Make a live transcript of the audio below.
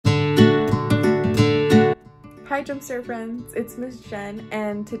Hi Jumpstart friends, it's Miss Jen,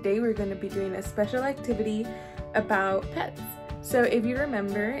 and today we're going to be doing a special activity about pets. So if you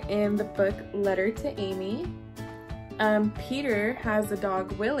remember in the book Letter to Amy, Peter has a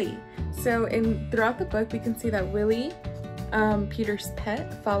dog, Willie. So throughout the book we can see that Willie, Peter's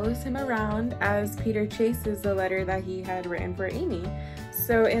pet, follows him around as Peter chases the letter that he had written for Amy.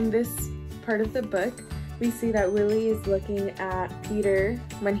 So in this part of the book we see that Willie is looking at Peter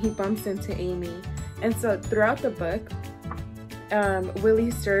when he bumps into Amy. And so throughout the book,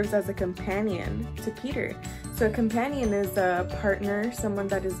 Willie serves as a companion to Peter. So a companion is a partner, someone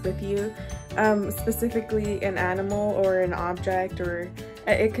that is with you, specifically an animal or an object, or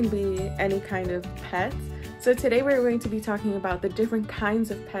it can be any kind of pet. So today we're going to be talking about the different kinds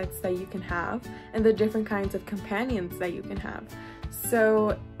of pets that you can have and the different kinds of companions that you can have.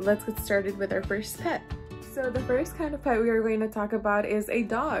 So let's get started with our first pet. So the first kind of pet we are going to talk about is a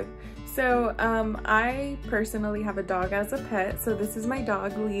dog. So I personally have a dog as a pet. So this is my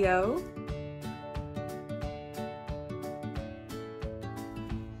dog, Leo.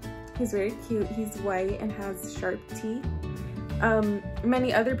 He's very cute. He's white and has sharp teeth.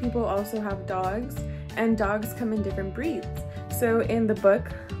 Many other people also have dogs, and dogs come in different breeds. So in the book,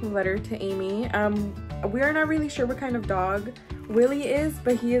 Letter to Amy, we are not really sure what kind of dog Willie is,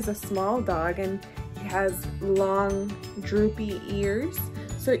 but he is a small dog and he has long, droopy ears.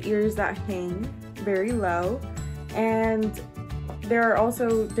 So ears that hang very low. And there are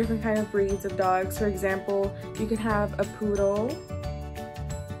also different kind of breeds of dogs. For example, you can have a poodle,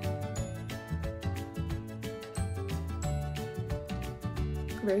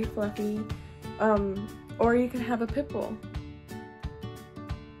 very fluffy, or you can have a pit bull.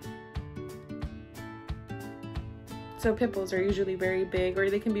 So pit bulls are usually very big, or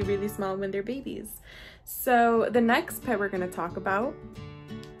they can be really small when they're babies. So the next pet we're going to talk about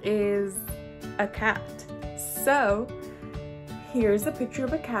is a cat. So here's a picture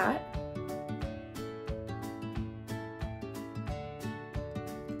of a cat.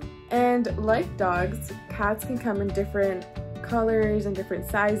 And like dogs, cats can come in different colors and different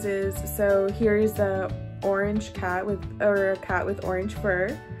sizes. So here's a orange cat or a cat with orange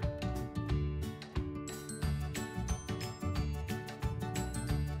fur.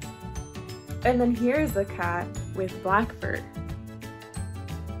 And then here's a cat with black fur.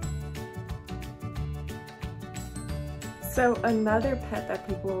 So another pet that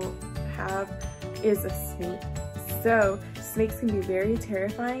people have is a snake. So snakes can be very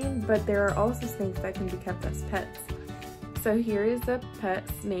terrifying, but there are also snakes that can be kept as pets. So here is a pet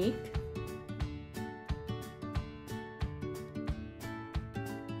snake.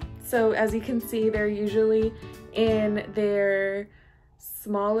 So as you can see, they're usually in their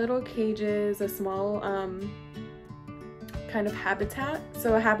small little cages, a small kind of habitat.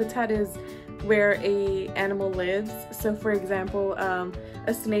 So a habitat is where a animal lives. So for example,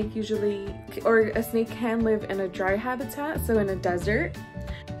 a snake can live in a dry habitat, so in a desert.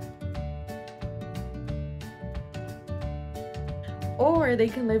 Or they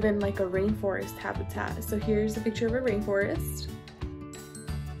can live in like a rainforest habitat. So here's a picture of a rainforest.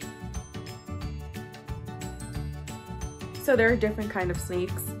 So there are different kinds of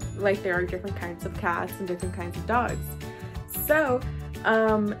snakes, like there are different kinds of cats and different kinds of dogs. So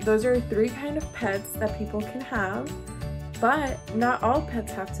those are three kinds of pets that people can have, but not all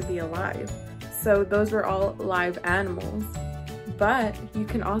pets have to be alive. So those were all live animals, but you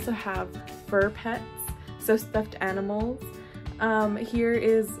can also have fur pets, so stuffed animals. Here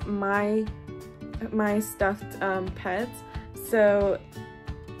is my stuffed pet. So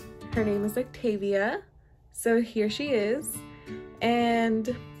her name is Octavia. So here she is,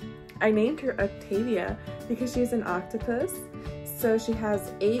 and I named her Octavia because she's an octopus. So she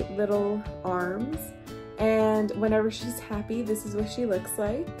has 8 little arms, and whenever she's happy, this is what she looks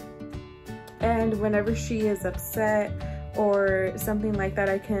like. And whenever she is upset or something like that,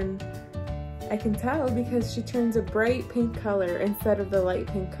 I can tell because she turns a bright pink color instead of the light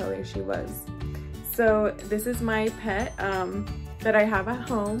pink color she was. So this is my pet that I have at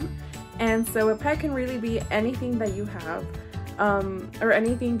home. And so a pet can really be anything that you have, or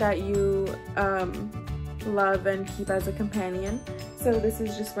anything that you love and keep as a companion. So this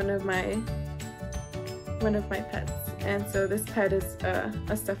is just one of my pets. And so this pet is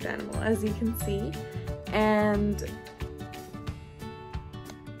a stuffed animal, as you can see. And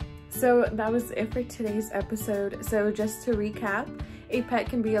so that was it for today's episode. So just to recap, a pet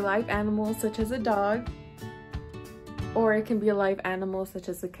can be a live animal such as a dog, or it can be a live animal such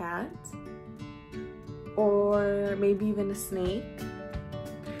as a cat, or maybe even a snake.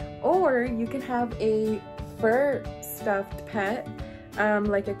 Or you can have a fur stuffed pet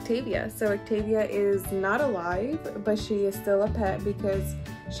like Octavia. So Octavia is not alive, but she is still a pet because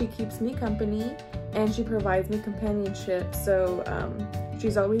she keeps me company and she provides me companionship. So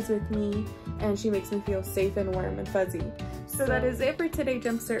she's always with me and she makes me feel safe and warm and fuzzy. So that is it for today,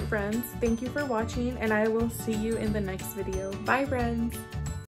 Jumpstart friends. Thank you for watching and I will see you in the next video. Bye friends!